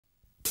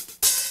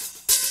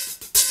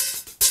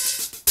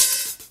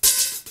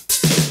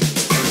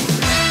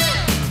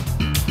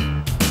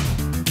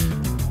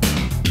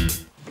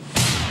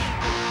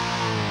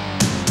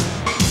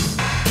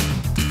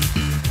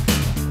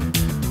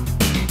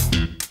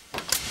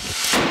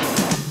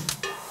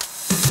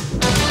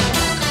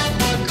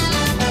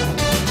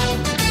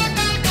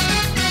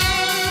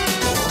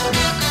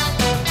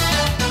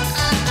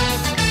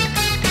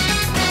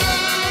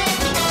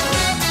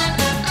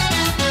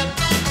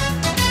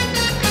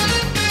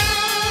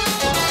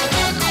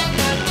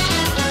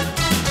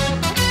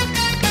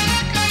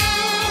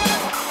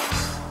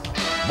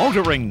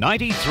Motoring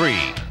 93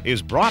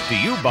 is brought to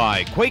you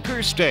by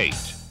Quaker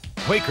State.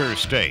 Quaker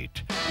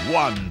State,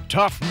 one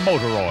tough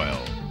motor oil.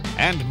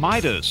 And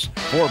Midas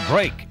for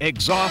brake,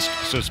 exhaust,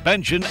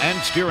 suspension, and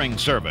steering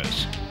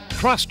service.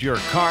 Trust your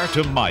car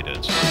to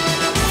Midas.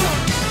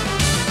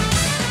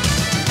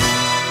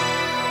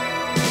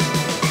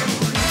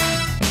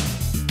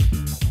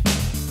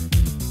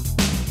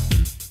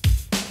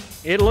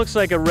 It looks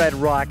like a red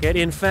rocket.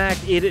 In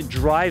fact, it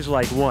drives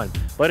like one.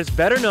 But it's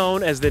better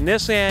known as the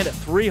Nissan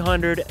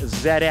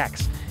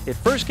 300ZX. It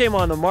first came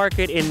on the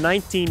market in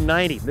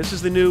 1990. This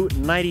is the new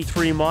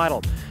 93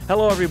 model.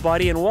 Hello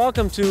everybody and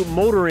welcome to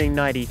Motoring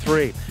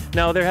 93.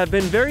 Now there have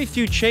been very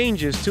few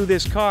changes to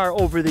this car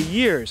over the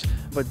years,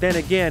 but then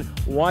again,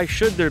 why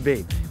should there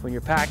be when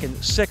you're packing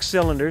 6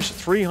 cylinders,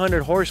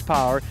 300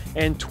 horsepower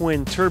and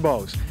twin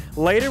turbos?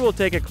 Later we'll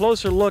take a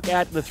closer look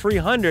at the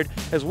 300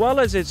 as well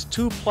as its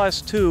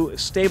 2+2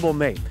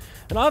 stablemate.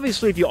 And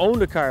obviously if you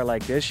owned a car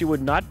like this, you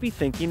would not be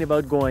thinking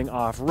about going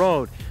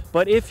off-road.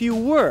 But if you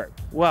were,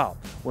 well,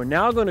 we're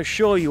now going to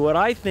show you what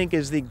I think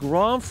is the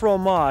grand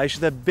fromage,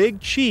 the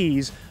big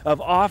cheese of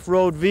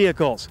off-road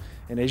vehicles.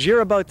 And as you're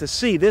about to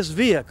see, this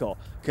vehicle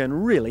can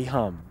really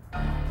hum.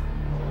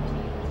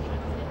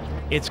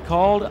 It's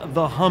called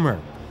the Hummer.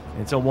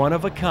 It's a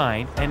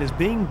one-of-a-kind and is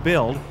being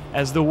billed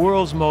as the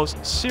world's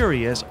most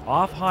serious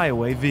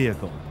off-highway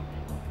vehicle.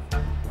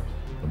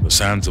 From the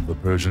sands of the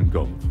Persian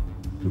Gulf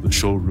to the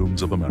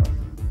showrooms of America,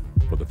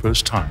 for the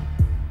first time,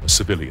 a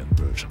civilian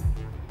version.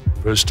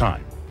 First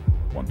time,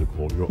 one to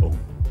call your own.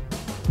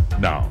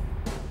 Now,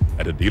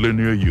 at a dealer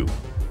near you,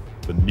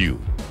 the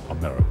new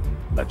American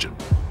legend.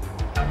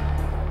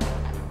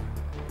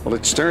 Well,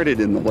 it started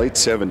in the late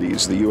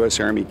 70s. The U.S.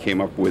 Army came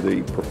up with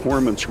a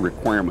performance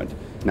requirement,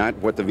 not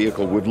what the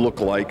vehicle would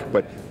look like,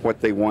 but what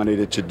they wanted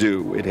it to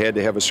do. It had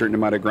to have a certain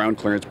amount of ground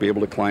clearance, be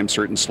able to climb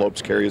certain slopes,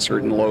 carry a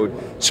certain load,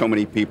 so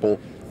many people,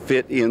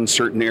 fit in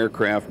certain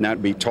aircraft,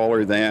 not be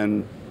taller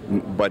than,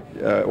 but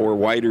or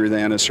wider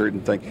than a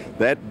certain thing.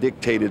 That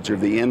dictated sort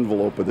of the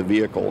envelope of the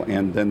vehicle,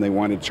 and then they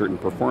wanted certain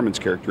performance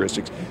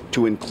characteristics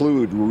to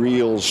include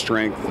real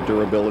strength,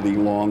 durability,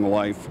 long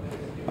life.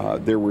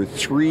 There were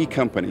 3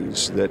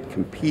 companies that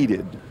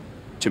competed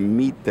to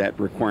meet that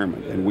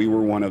requirement, and we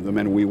were one of them,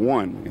 and we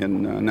won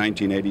in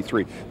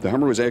 1983. The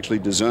Hummer was actually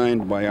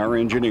designed by our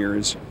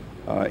engineers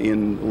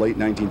in late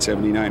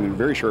 1979, in a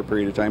very short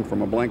period of time,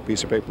 from a blank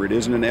piece of paper. It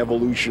isn't an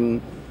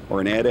evolution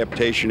or an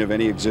adaptation of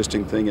any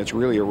existing thing. It's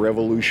really a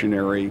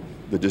revolutionary.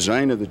 The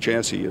design of the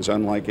chassis is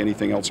unlike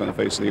anything else on the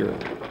face of the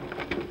earth.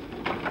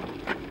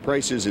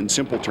 Prices in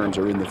simple terms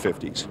are in the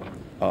 50s.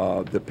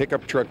 The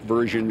pickup truck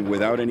version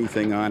without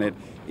anything on it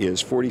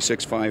is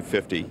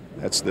 $46,550.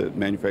 That's the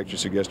manufacturer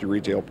suggested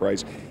retail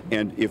price.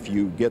 And if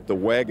you get the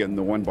wagon,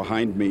 the one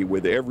behind me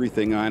with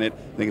everything on it,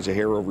 I think it's a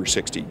hair over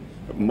 60.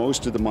 But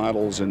most of the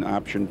models and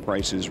option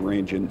prices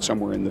range in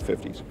somewhere in the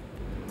 50s.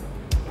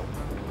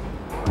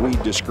 We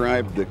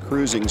described the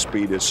cruising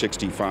speed as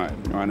 65.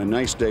 You know, on a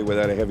nice day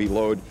without a heavy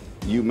load,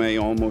 you may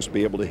almost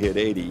be able to hit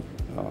 80,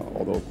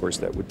 although of course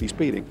that would be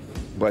speeding.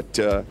 But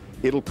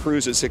it'll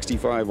cruise at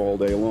 65 all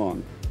day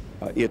long.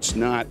 It's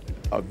not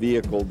a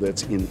vehicle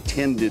that's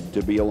intended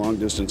to be a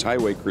long-distance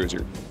highway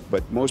cruiser,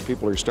 but most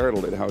people are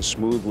startled at how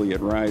smoothly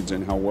it rides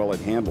and how well it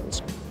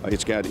handles.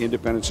 It's got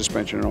independent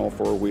suspension on all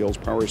 4 wheels,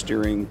 power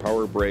steering,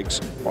 power brakes,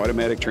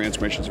 automatic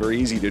transmission. It's very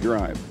easy to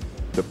drive.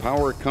 The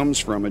power comes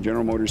from a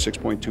General Motors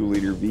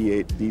 6.2-liter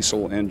V8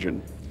 diesel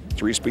engine,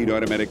 3-speed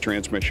automatic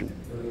transmission.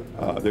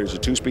 There's a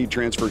 2-speed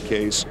transfer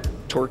case,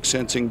 torque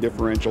sensing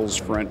differentials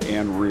front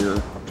and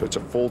rear, so it's a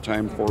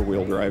full-time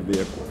 4-wheel drive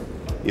vehicle.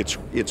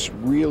 Its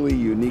really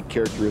unique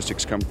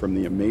characteristics come from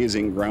the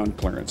amazing ground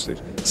clearance.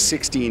 There's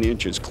 16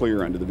 inches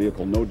clear under the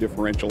vehicle, no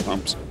differential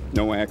humps,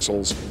 no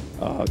axles,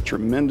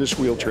 tremendous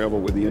wheel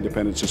travel with the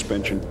independent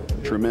suspension,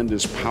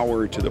 tremendous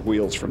power to the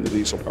wheels from the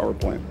diesel power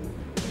plant.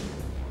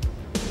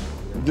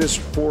 This,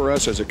 for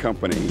us as a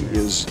company,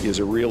 is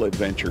a real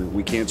adventure.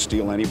 We can't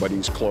steal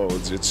anybody's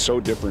clothes. It's so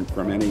different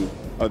from any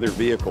other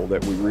vehicle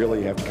that we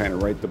really have to kind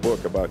of write the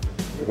book about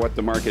what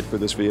the market for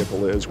this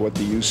vehicle is, what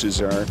the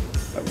uses are.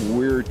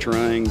 We're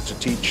trying to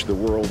teach the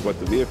world what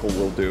the vehicle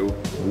will do.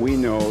 We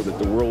know that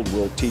the world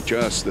will teach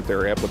us that there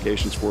are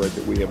applications for it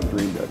that we haven't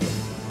dreamed of.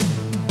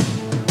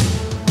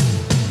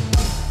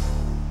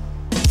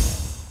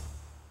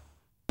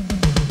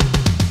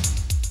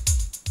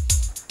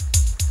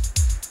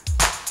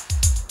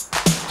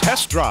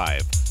 Test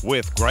Drive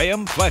with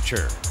Graham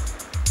Fletcher.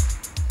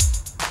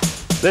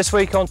 This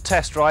week on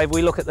Test Drive,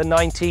 we look at the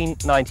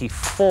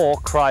 1994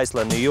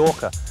 Chrysler New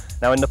Yorker.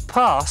 Now, in the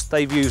past,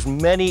 they've used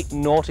many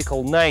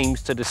nautical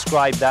names to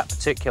describe that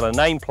particular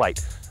nameplate.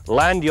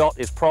 Land yacht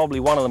is probably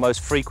one of the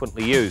most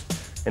frequently used.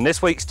 In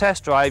this week's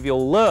Test Drive,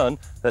 you'll learn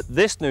that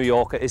this New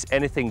Yorker is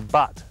anything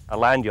but a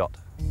land yacht.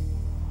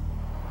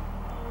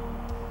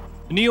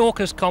 The New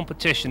Yorker's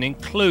competition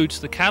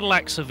includes the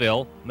Cadillac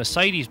Seville,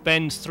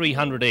 Mercedes-Benz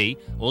 300e,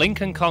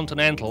 Lincoln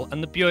Continental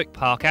and the Buick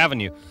Park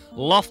Avenue.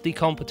 Lofty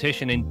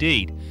competition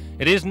indeed.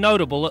 It is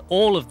notable that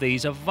all of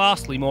these are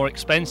vastly more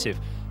expensive.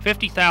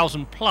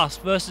 $50,000 plus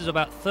versus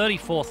about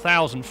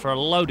 $34,000 for a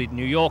loaded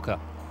New Yorker.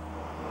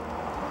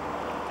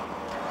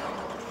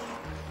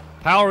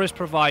 Power is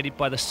provided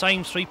by the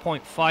same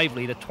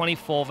 3.5-litre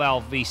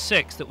 24-valve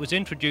V6 that was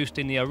introduced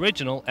in the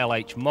original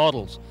LH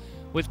models.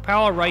 With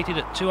power rated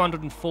at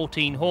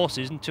 214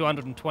 horses and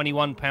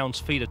 221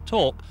 pounds-feet of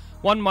torque,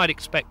 one might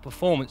expect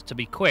performance to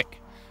be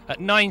quick. At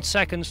 9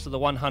 seconds to the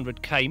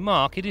 100k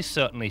mark, it is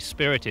certainly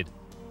spirited.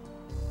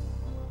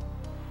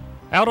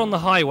 Out on the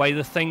highway,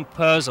 the thing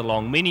purrs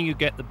along, meaning you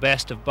get the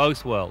best of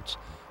both worlds.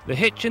 The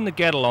hitch in the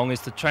get-along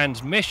is the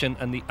transmission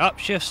and the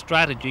upshift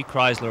strategy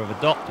Chrysler have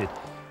adopted.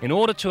 In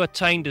order to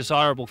attain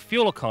desirable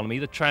fuel economy,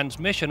 the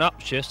transmission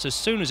upshifts as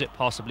soon as it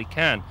possibly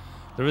can.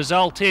 The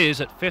result is,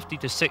 at 50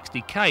 to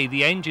 60k,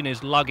 the engine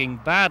is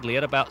lugging badly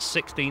at about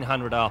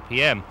 1600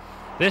 RPM.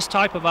 This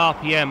type of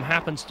RPM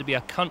happens to be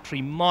a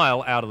country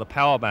mile out of the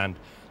power band.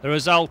 The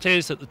result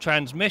is that the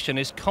transmission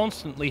is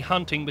constantly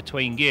hunting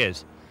between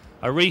gears.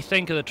 A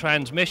rethink of the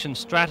transmission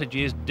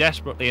strategy is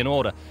desperately in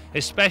order,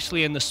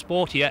 especially in the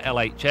sportier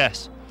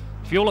LHS.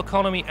 Fuel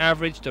economy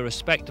averaged a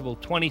respectable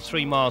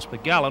 23 miles per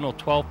gallon or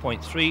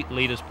 12.3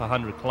 litres per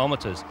 100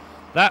 kilometres.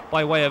 That,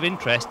 by way of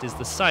interest, is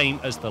the same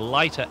as the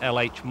lighter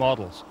LH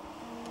models.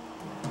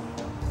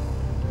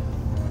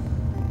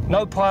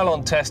 No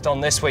pylon test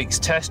on this week's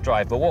test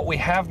drive, but what we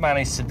have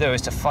managed to do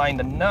is to find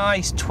a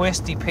nice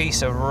twisty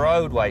piece of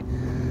roadway,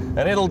 and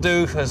it'll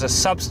do as a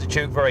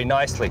substitute very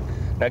nicely.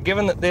 Now,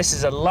 given that this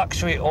is a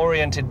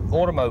luxury-oriented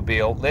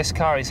automobile, this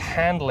car is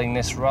handling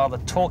this rather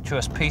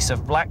tortuous piece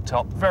of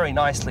blacktop very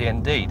nicely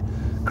indeed.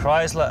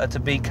 Chrysler are to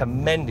be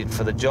commended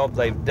for the job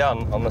they've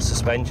done on the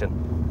suspension.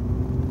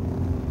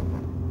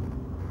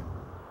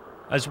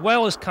 As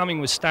well as coming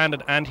with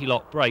standard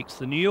anti-lock brakes,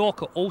 the New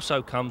Yorker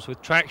also comes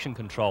with traction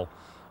control.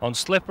 On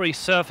slippery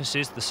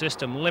surfaces, the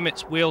system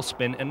limits wheel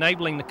spin,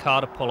 enabling the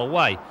car to pull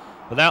away.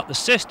 Without the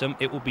system,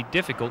 it will be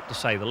difficult to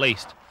say the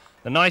least.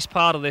 The nice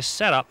part of this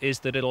setup is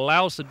that it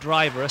allows the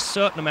driver a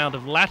certain amount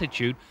of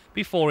latitude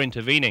before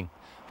intervening.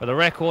 For the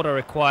record, I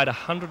required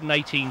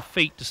 118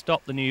 feet to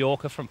stop the New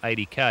Yorker from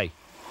 80k.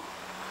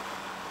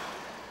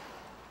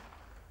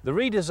 The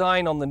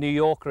redesign on the New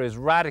Yorker is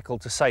radical,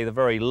 to say the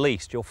very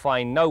least. You'll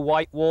find no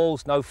white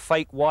walls, no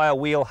fake wire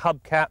wheel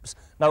hubcaps,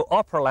 no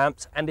opera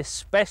lamps, and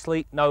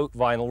especially no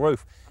vinyl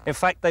roof. In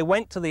fact, they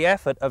went to the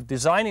effort of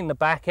designing the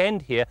back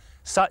end here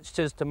such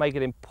as to make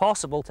it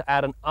impossible to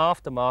add an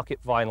aftermarket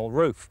vinyl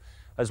roof.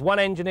 As one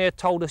engineer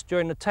told us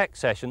during the tech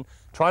session,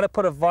 trying to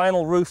put a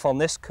vinyl roof on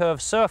this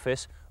curved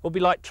surface will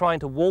be like trying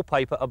to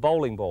wallpaper a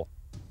bowling ball.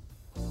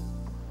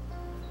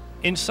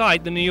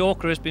 Inside, the New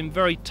Yorker has been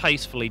very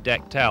tastefully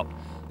decked out.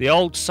 The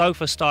old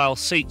sofa-style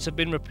seats have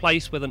been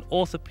replaced with an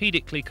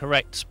orthopedically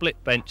correct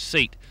split bench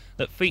seat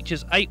that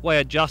features 8-way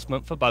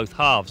adjustment for both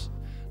halves.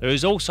 There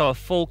is also a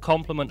full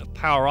complement of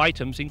power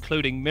items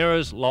including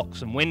mirrors,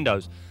 locks and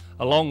windows,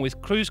 along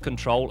with cruise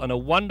control and a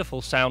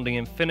wonderful sounding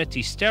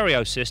Infinity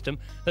stereo system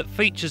that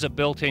features a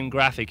built-in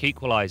graphic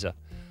equalizer.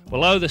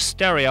 Below the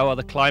stereo are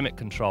the climate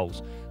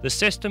controls. The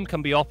system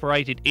can be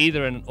operated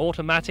either in an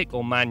automatic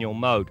or manual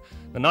mode.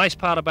 The nice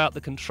part about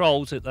the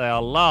controls is that they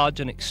are large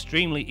and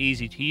extremely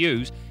easy to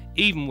use,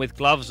 even with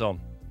gloves on.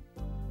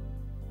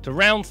 To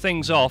round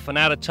things off and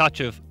add a touch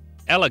of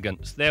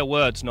elegance, their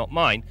words not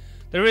mine,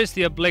 there is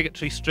the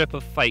obligatory strip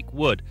of fake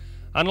wood.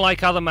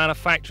 Unlike other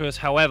manufacturers,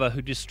 however,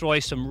 who destroy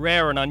some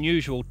rare and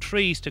unusual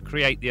trees to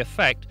create the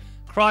effect,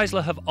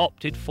 Chrysler have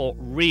opted for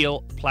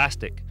real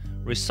plastic,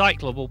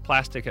 recyclable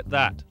plastic at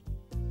that.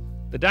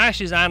 The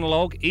dash is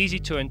analog, easy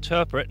to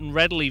interpret and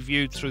readily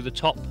viewed through the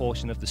top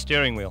portion of the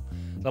steering wheel.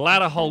 The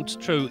latter holds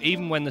true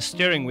even when the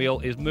steering wheel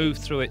is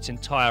moved through its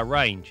entire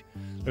range.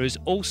 There is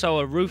also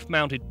a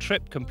roof-mounted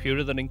trip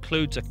computer that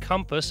includes a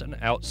compass and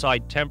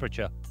outside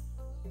temperature.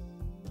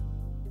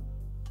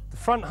 The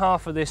front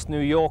half of this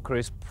New Yorker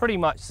is pretty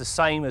much the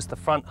same as the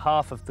front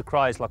half of the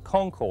Chrysler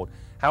Concorde.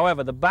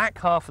 However, the back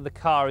half of the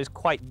car is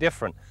quite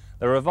different.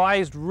 The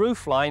revised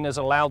roofline has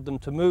allowed them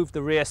to move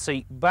the rear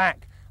seat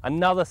back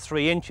another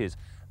 3 inches.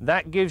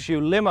 That gives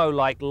you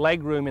limo-like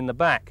legroom in the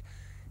back.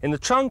 In the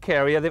trunk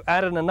area, they've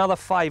added another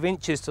 5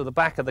 inches to the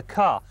back of the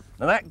car.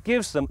 Now that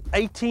gives them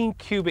 18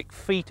 cubic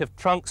feet of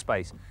trunk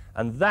space,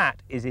 and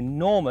that is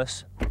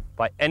enormous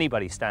by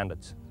anybody's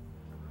standards.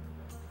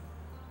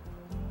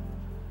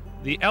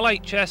 The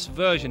LHS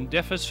version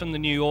differs from the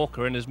New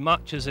Yorker in as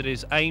much as it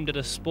is aimed at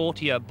a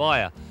sportier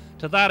buyer.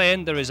 To that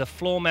end, there is a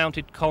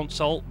floor-mounted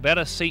console,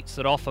 better seats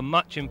that offer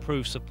much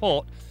improved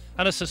support,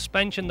 and a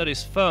suspension that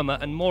is firmer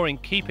and more in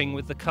keeping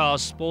with the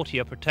car's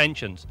sportier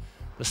pretensions.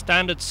 The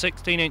standard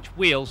 16-inch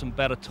wheels and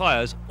better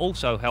tyres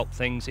also help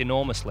things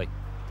enormously.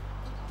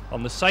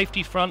 On the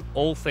safety front,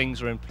 all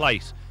things are in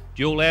place: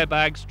 dual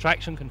airbags,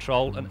 traction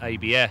control and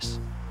ABS.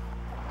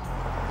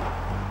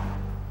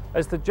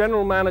 As the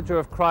general manager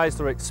of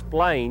Chrysler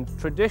explained,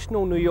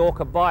 traditional New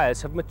Yorker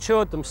buyers have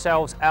matured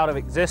themselves out of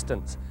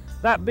existence.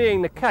 That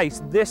being the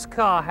case, this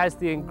car has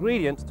the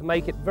ingredients to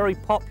make it very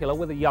popular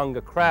with a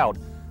younger crowd.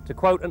 To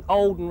quote an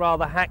old and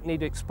rather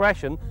hackneyed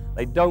expression,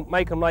 they don't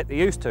make them like they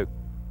used to.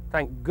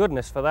 Thank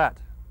goodness for that.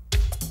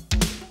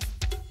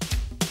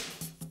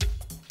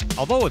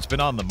 Although it's been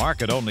on the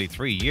market only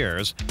 3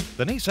 years,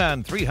 the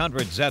Nissan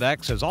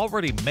 300ZX has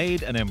already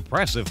made an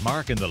impressive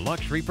mark in the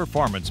luxury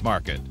performance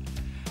market.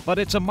 But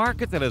it's a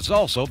market that has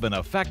also been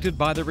affected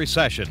by the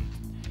recession.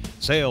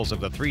 Sales of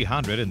the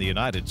 300 in the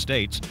United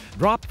States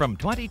dropped from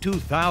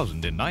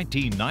 22,000 in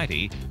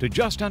 1990 to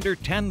just under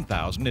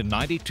 10,000 in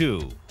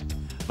 '92.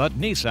 But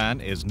Nissan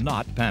is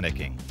not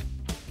panicking.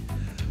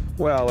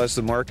 Well, as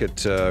the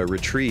market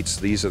retreats,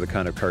 these are the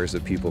kind of cars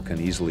that people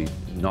can easily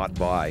not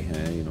buy.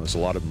 You know, it's a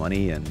lot of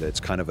money, and it's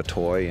kind of a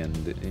toy,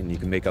 and you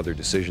can make other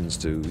decisions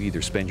to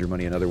either spend your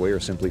money another way or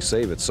simply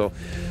save it. So,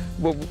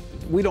 well,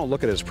 we don't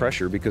look at it as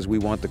pressure because we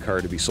want the car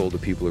to be sold to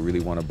people who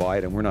really want to buy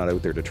it, and we're not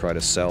out there to try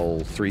to sell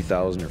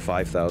 3,000 or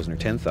 5,000 or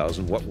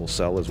 10,000. What we'll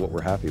sell is what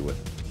we're happy with.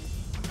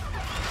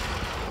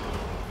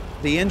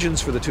 The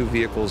engines for the two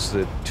vehicles,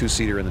 the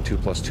two-seater and the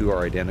 2+2,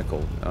 are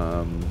identical.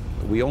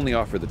 We only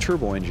offer the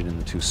turbo engine in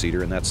the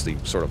two-seater, and that's the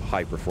sort of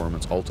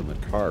high-performance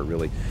ultimate car,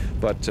 really.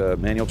 But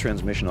manual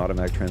transmission,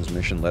 automatic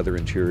transmission, leather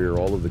interior,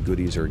 all of the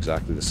goodies are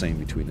exactly the same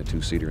between the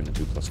two-seater and the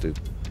 2+2.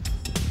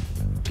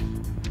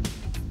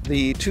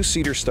 The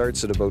two-seater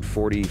starts at about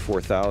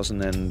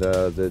 44,000, and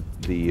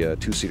the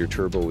two-seater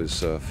turbo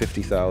is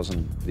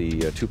 50,000. The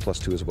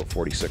 2+2 is about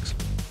 46.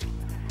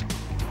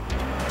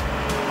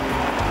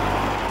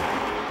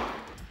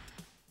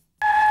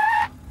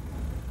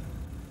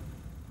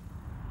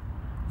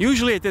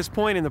 Usually at this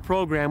point in the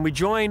program, we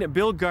join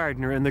Bill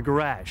Gardiner in the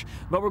garage.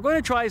 But we're going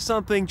to try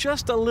something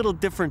just a little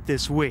different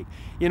this week.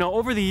 You know,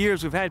 over the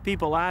years, we've had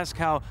people ask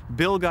how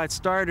Bill got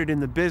started in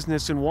the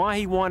business and why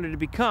he wanted to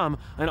become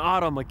an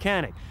auto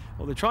mechanic.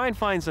 Well, to try and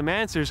find some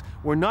answers,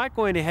 we're not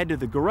going to head to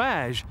the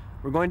garage,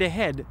 we're going to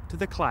head to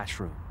the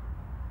classroom.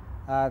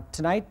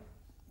 Tonight,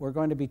 we're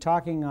going to be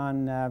talking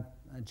on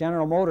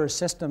General Motors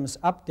Systems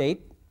Update.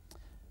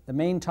 The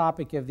main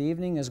topic of the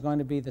evening is going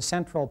to be the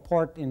central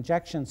port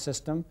injection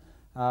system,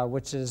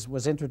 which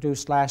was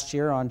introduced last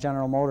year on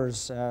General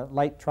Motors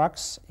light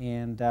trucks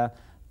and the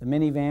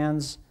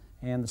minivans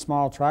and the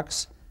small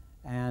trucks.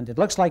 And it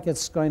looks like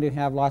it's going to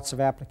have lots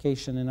of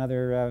application in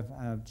other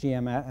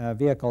GM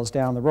vehicles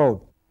down the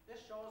road.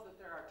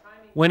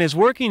 When his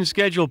working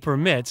schedule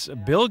permits,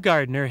 Bill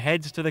Gardiner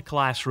heads to the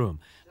classroom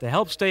to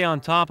help stay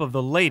on top of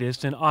the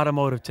latest in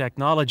automotive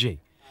technology.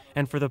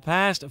 And for the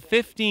past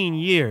 15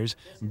 years,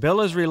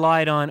 Bill has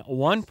relied on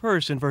one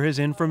person for his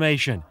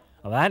information.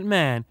 That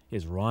man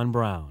is Ron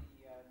Brown.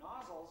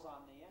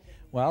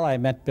 Well, I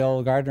met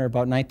Bill Gardiner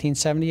about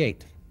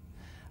 1978.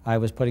 I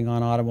was putting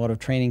on automotive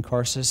training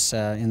courses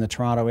in the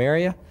Toronto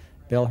area.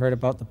 Bill heard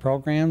about the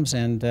programs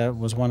and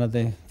was one of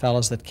the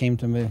fellows that came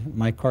to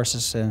my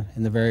courses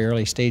in the very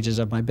early stages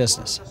of my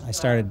business. I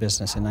started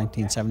business in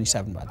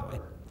 1977, by the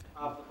way.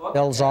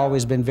 Bill's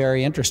always been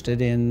very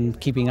interested in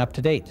keeping up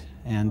to date,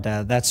 and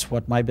that's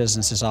what my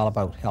business is all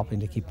about, helping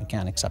to keep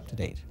mechanics up to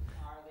date.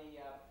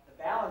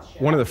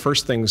 One of the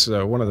first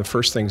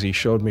things he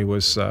showed me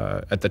was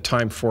at the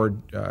time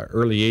Ford,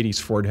 early 80s,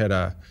 Ford had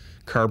a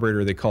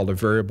carburetor they called a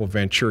variable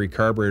Venturi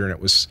carburetor, and it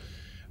was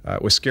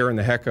scaring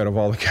the heck out of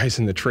all the guys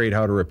in the trade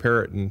how to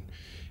repair it. And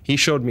he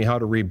showed me how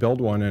to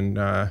rebuild one, and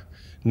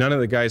none of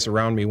the guys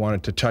around me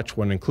wanted to touch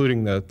one,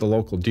 including the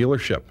local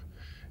dealership.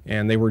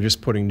 And they were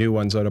just putting new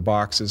ones out of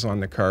boxes on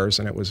the cars,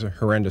 and it was a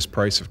horrendous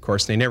price, of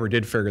course. They never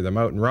did figure them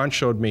out. And Ron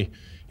showed me,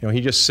 you know,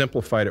 he just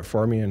simplified it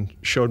for me and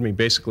showed me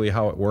basically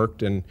how it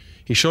worked. And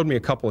he showed me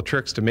a couple of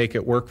tricks to make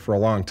it work for a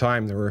long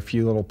time. There were a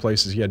few little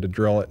places you had to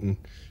drill it and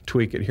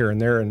tweak it here and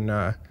there.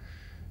 And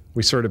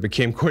we sort of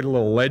became quite a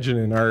little legend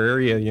in our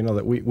area, you know,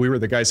 that we were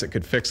the guys that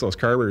could fix those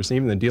carburetors, and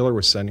even the dealer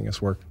was sending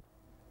us work.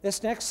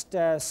 This next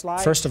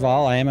slide. First of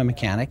all, I am a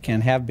mechanic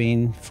and have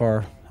been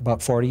for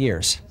about 40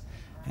 years.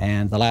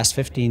 And the last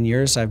 15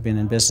 years I've been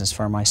in business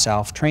for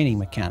myself training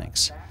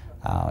mechanics.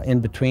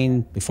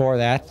 Before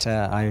that,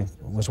 I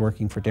was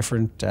working for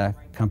different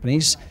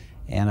companies,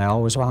 and I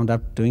always wound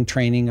up doing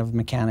training of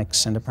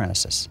mechanics and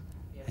apprentices.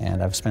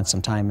 And I've spent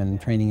some time in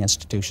training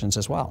institutions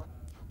as well.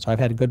 So I've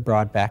had a good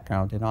broad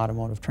background in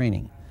automotive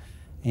training.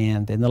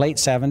 And in the late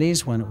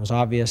 70s, when it was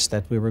obvious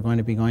that we were going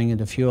to be going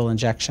into fuel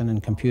injection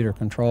and computer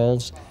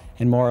controls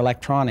and more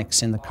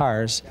electronics in the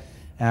cars,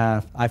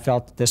 I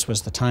felt that this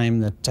was the time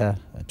that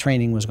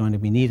training was going to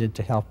be needed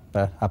to help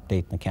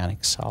update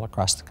mechanics all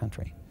across the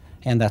country.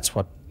 And that's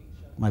what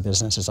my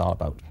business is all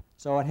about.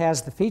 So it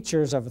has the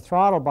features of a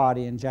throttle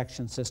body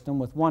injection system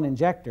with one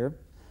injector,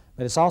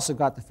 but it's also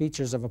got the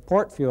features of a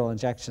port fuel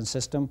injection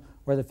system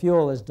where the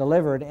fuel is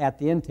delivered at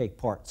the intake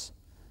ports.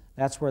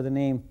 That's where the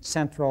name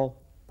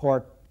central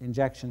port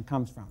injection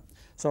comes from.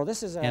 So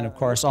this is and of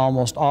course,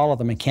 almost all of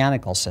the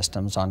mechanical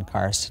systems on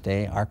cars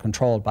today are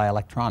controlled by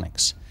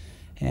electronics.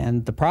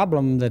 And the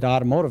problem that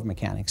automotive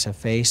mechanics have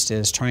faced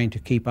is trying to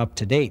keep up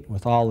to date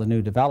with all the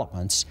new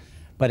developments,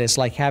 but it's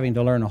like having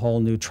to learn a whole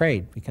new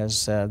trade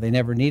because they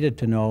never needed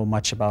to know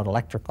much about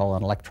electrical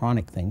and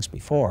electronic things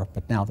before,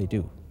 but now they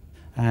do.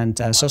 And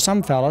so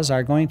some fellows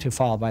are going to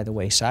fall by the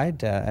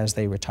wayside as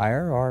they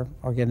retire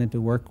or get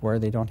into work where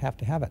they don't have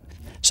to have it.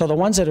 So the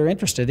ones that are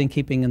interested in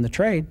keeping in the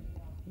trade,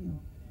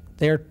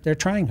 they're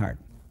trying hard.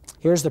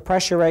 Here's the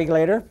pressure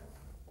regulator.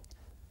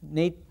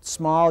 neat,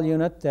 small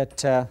unit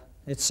that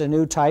it's a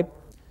new type.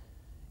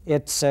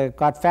 It's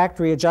got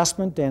factory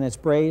adjustment and it's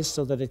brazed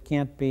so that it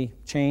can't be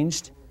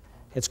changed.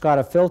 It's got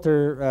a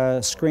filter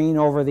screen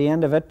over the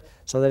end of it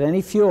so that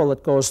any fuel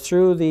that goes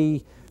through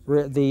the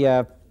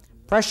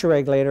pressure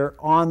regulator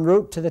en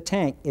route to the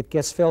tank, it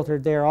gets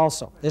filtered there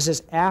also. This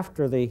is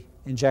after the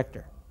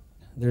injector.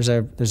 There's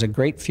a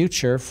great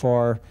future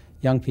for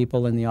young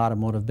people in the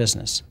automotive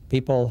business.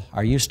 People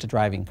are used to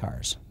driving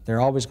cars.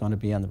 They're always going to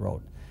be on the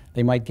road.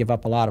 They might give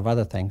up a lot of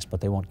other things,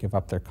 but they won't give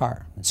up their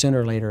car. And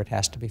sooner or later, it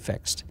has to be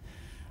fixed.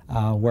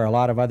 Where a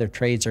lot of other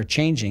trades are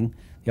changing,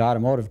 the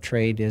automotive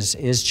trade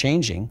is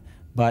changing,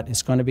 but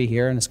it's going to be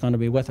here and it's going to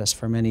be with us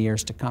for many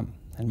years to come.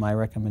 And my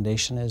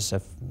recommendation is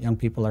if young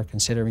people are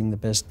considering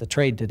the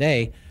trade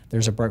today,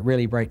 there's a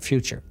really bright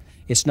future.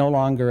 It's no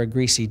longer a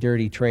greasy,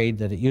 dirty trade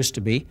that it used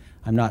to be.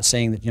 I'm not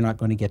saying that you're not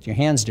going to get your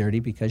hands dirty,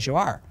 because you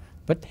are,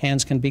 but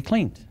hands can be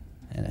cleaned.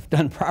 And if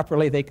done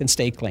properly, they can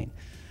stay clean.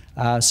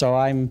 So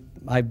I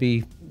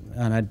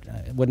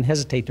wouldn't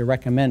hesitate to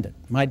recommend it.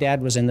 My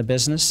dad was in the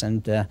business,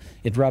 and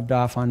it rubbed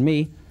off on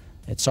me.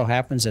 It so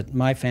happens that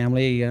my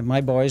family,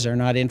 my boys are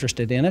not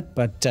interested in it,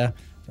 but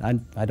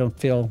I don't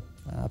feel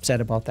upset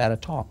about that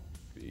at all.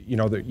 You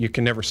know, that you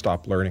can never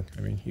stop learning.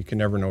 I mean, you can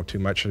never know too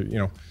much, you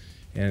know,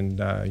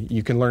 and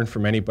you can learn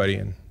from anybody.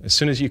 And as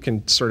soon as you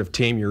can sort of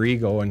tame your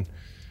ego and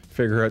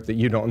figure out that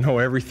you don't know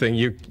everything,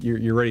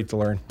 you're ready to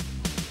learn.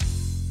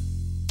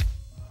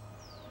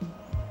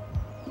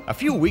 A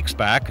few weeks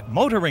back,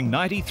 Motoring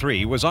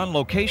 93 was on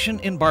location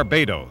in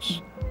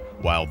Barbados.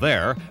 While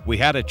there, we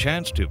had a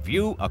chance to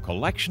view a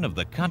collection of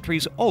the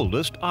country's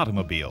oldest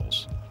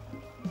automobiles.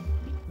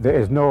 There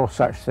is no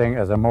such thing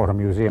as a motor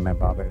museum in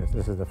Barbados.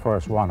 This is the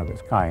first one of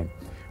its kind.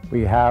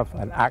 We have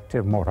an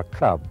active motor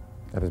club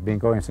that has been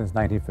going since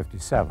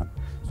 1957.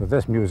 So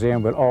this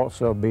museum will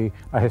also be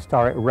a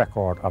historic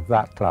record of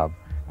that club,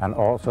 and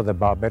also the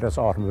Barbados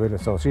Automobile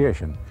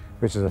Association,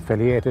 which is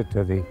affiliated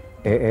to the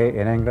AA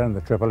in England,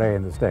 the AAA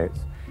in the States,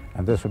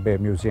 and this will be a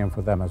museum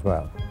for them as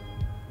well.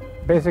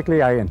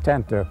 Basically, I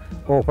intend to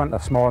open a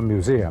small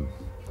museum.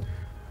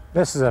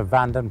 This is a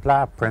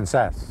Vandenpla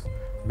Princess,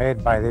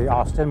 made by the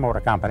Austin Motor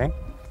Company.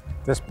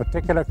 This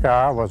particular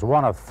car was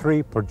one of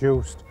 3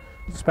 produced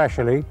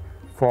specially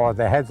for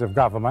the heads of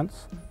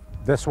governments.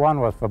 This one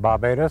was for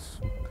Barbados.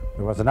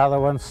 There was another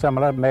one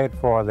similar made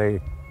for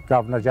the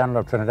Governor General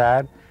of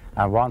Trinidad,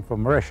 and one for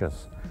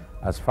Mauritius.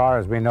 As far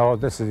as we know,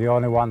 this is the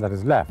only one that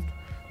is left.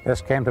 This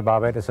came to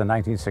Barbados in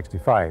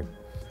 1965.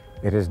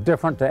 It is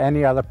different to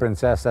any other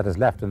Princess that is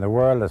left in the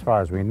world, as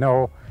far as we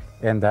know,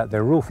 in that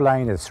the roof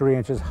line is 3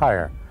 inches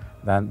higher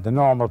than the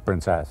normal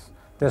Princess.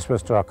 This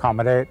was to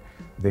accommodate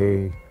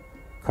the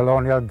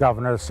colonial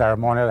governor's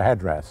ceremonial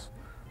headdress,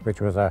 which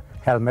was a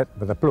helmet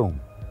with a plume.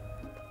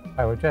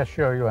 I will just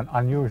show you an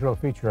unusual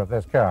feature of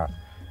this car.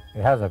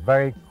 It has a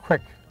very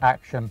quick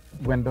action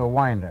window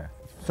winder,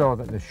 so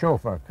that the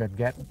chauffeur could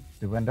get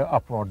the window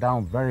up or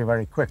down very,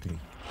 very quickly.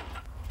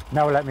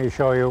 Now let me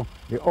show you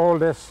the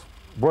oldest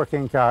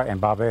working car in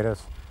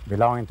Barbados,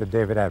 belonging to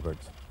David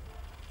Edwards.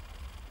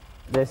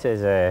 This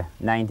is a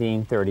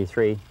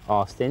 1933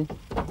 Austin,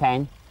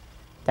 10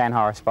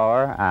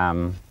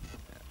 horsepower.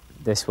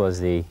 This was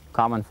the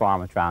common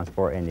form of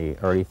transport in the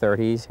early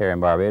 30s here in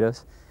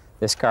Barbados.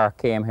 This car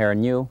came here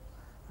new,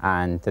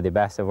 and to the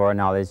best of our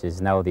knowledge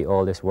is now the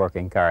oldest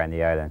working car in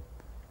the island.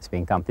 It's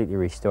been completely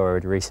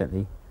restored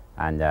recently,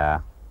 and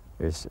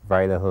there's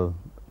very little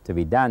to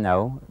be done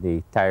now.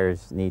 The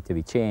tires need to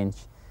be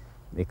changed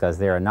because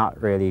they are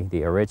not really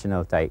the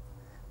original type.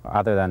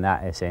 Other than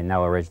that, it's in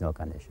now original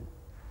condition.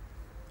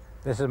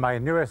 This is my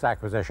newest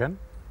acquisition,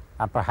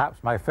 and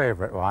perhaps my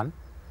favorite one.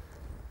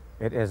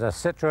 It is a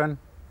Citroën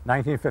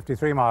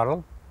 1953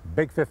 model,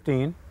 Big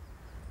 15,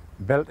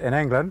 built in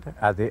England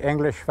at the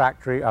English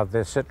factory of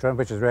this Citroën,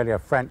 which is really a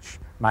French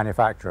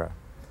manufacturer.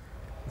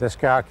 This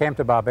car came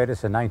to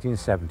Barbados in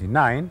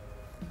 1979,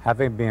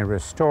 having been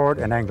restored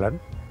in England.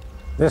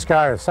 This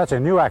car is such a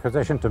new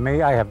acquisition to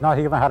me, I have not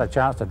even had a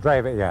chance to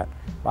drive it yet.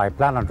 I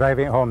plan on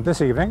driving it home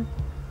this evening,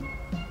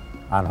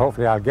 and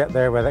hopefully I'll get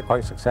there with it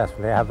quite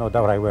successfully. I have no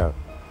doubt I will.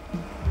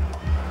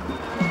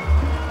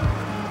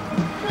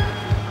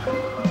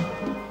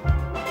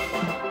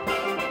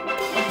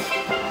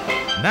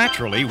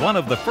 Naturally, one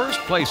of the first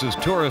places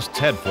tourists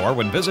head for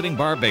when visiting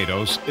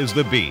Barbados is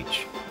the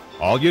beach.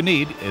 All you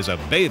need is a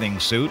bathing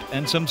suit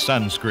and some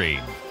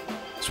sunscreen.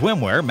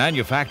 Swimwear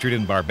manufactured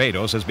in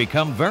Barbados has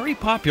become very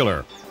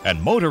popular,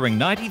 and Motoring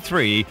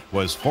 93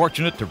 was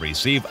fortunate to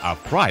receive a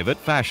private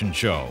fashion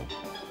show.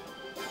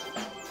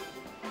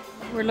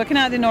 We're looking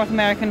at the North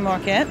American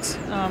market.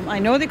 I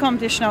know the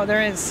competition out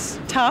there is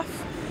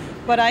tough,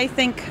 but I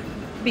think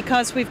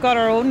because we've got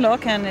our own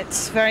look and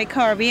it's very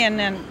Caribbean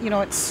and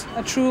it's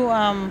a true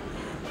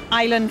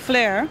island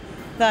flair,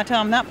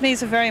 that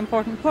plays a very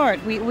important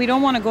part. We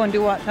don't want to go and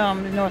do what the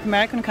North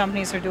American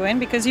companies are doing,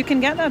 because you can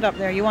get that up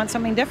there. You want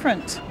something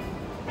different.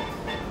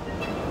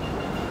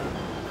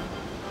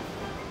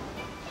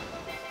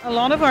 A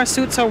lot of our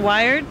suits are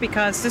wired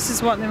because this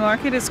is what the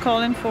market is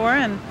calling for,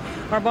 and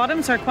our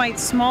bottoms are quite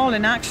small.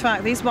 In actual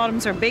fact, these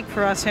bottoms are big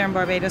for us here in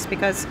Barbados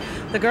because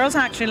the girls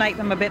actually like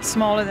them a bit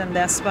smaller than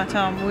this, but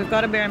we've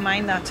got to bear in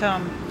mind that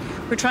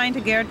we're trying to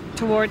gear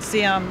towards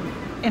the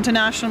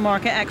international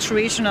market,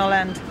 ex-regional,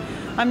 and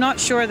I'm not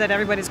sure that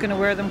everybody's going to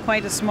wear them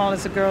quite as small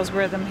as the girls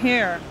wear them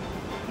here.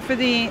 For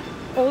the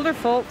older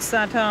folks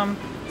that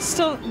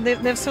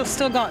they've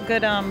still got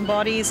good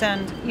bodies,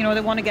 and you know,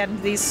 they want to get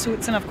into these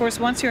suits, and of course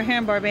once you're here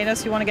in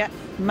Barbados you want to get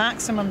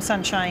maximum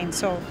sunshine,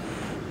 so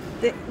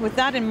with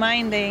that in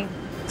mind they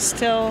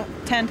still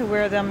tend to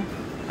wear them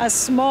as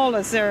small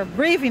as they're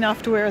brave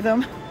enough to wear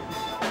them.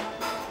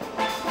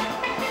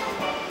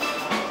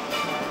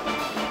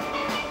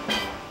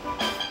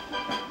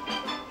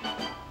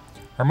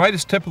 Our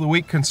Midas tip of the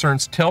week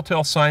concerns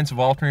telltale signs of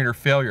alternator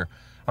failure.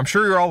 I'm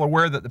sure you're all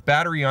aware that the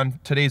battery on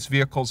today's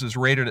vehicles is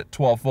rated at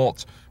 12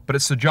 volts, but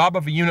it's the job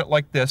of a unit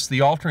like this, the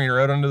alternator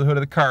out under the hood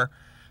of the car,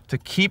 to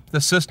keep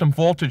the system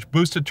voltage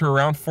boosted to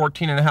around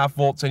 14.5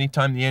 volts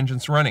anytime the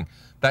engine's running.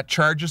 That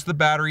charges the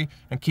battery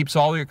and keeps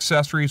all the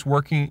accessories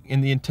working in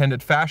the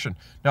intended fashion.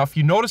 Now, if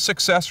you notice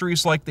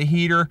accessories like the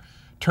heater,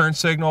 turn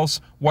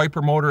signals,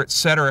 wiper motor,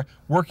 etc.,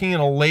 working in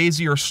a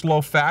lazy or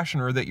slow fashion,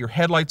 or that your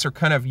headlights are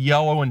kind of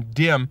yellow and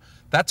dim,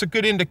 that's a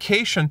good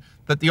indication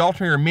that the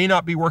alternator may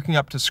not be working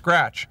up to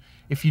scratch.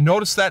 If you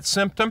notice that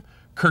symptom,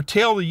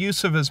 curtail the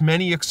use of as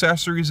many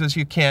accessories as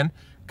you can,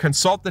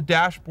 consult the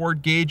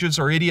dashboard gauges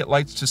or idiot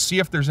lights to see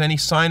if there's any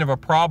sign of a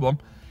problem,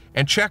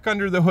 and check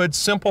under the hood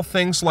simple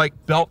things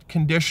like belt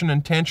condition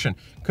and tension.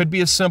 Could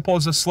be as simple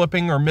as a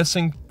slipping or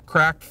missing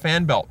cracked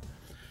fan belt.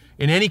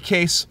 In any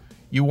case,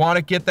 you want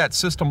to get that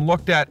system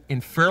looked at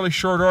in fairly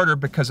short order,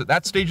 because at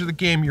that stage of the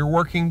game you're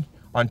working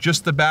on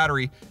just the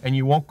battery and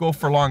you won't go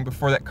for long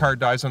before that car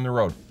dies on the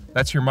road.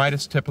 That's your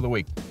Midas tip of the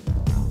week.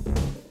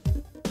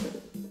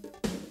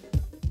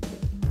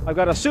 I've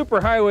got a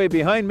superhighway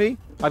behind me,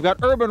 I've got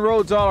urban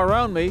roads all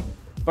around me,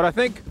 but I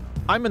think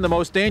I'm in the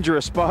most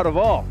dangerous spot of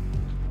all.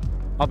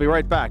 I'll be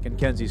right back in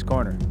Kenzie's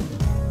Corner.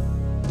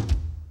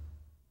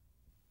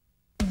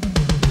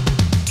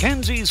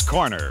 Kenzie's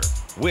Corner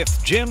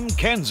with Jim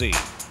Kenzie.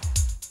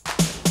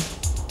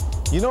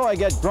 You know, I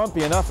get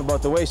grumpy enough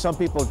about the way some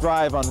people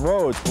drive on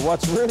roads, but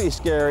what's really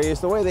scary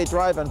is the way they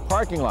drive in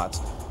parking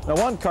lots. Now,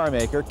 one car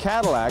maker,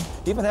 Cadillac,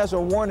 even has a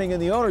warning in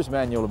the owner's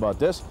manual about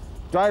this.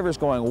 Drivers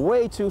going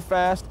way too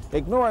fast,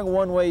 ignoring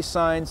one-way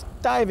signs,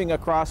 diving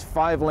across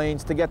 5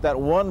 lanes to get that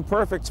one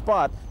perfect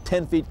spot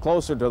 10 feet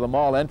closer to the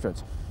mall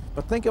entrance.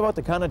 But think about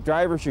the kind of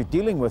drivers you're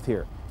dealing with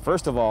here.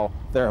 First of all,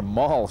 they're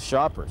mall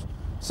shoppers.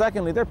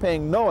 Secondly, they're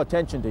paying no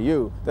attention to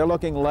you. They're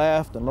looking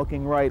left and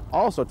looking right,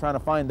 also trying to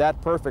find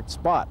that perfect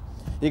spot.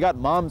 You got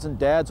moms and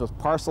dads with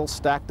parcels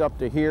stacked up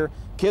to here,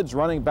 kids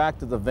running back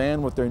to the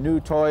van with their new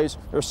toys,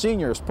 or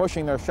seniors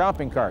pushing their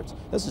shopping carts.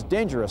 This is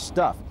dangerous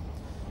stuff.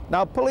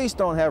 Now, police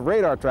don't have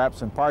radar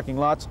traps in parking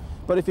lots,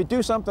 but if you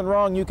do something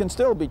wrong, you can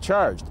still be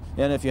charged.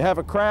 And if you have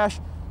a crash,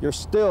 you're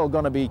still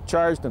going to be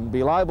charged and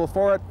be liable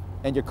for it,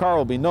 and your car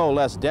will be no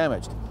less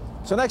damaged.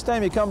 So next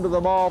time you come to the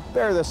mall,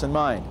 bear this in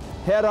mind.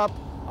 Head up,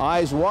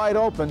 eyes wide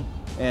open,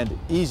 and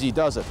easy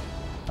does it.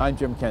 I'm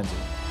Jim Kenzie.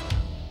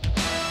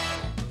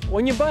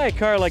 When you buy a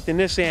car like the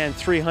Nissan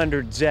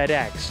 300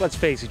 ZX, let's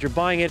face it, you're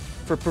buying it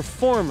for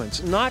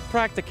performance, not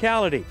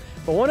practicality.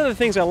 But one of the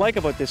things I like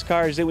about this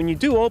car is that when you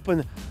do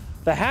open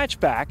the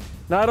hatchback,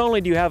 not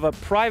only do you have a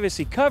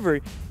privacy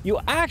covered,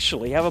 you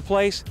actually have a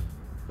place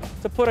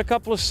to put a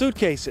couple of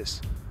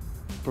suitcases.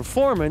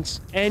 Performance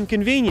and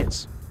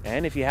convenience.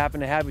 And if you happen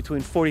to have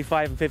between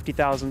 $45,000 and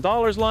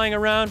 $50,000 lying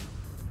around,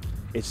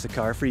 it's the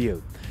car for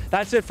you.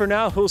 That's it for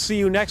now. We'll see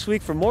you next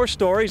week for more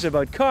stories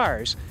about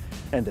cars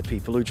and the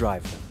people who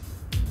drive them.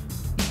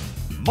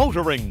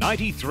 Motoring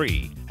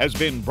 93 has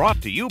been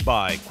brought to you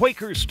by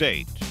Quaker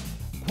State.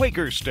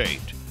 Quaker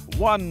State,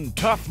 one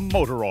tough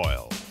motor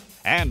oil.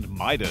 And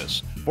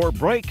Midas, for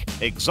brake,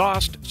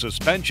 exhaust,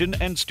 suspension,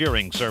 and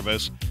steering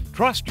service.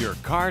 Trust your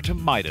car to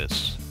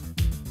Midas.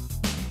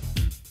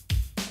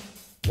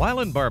 While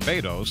in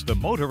Barbados, the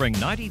Motoring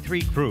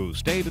 93 crew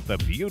stayed at the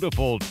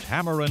beautiful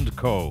Tamarind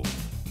Cove.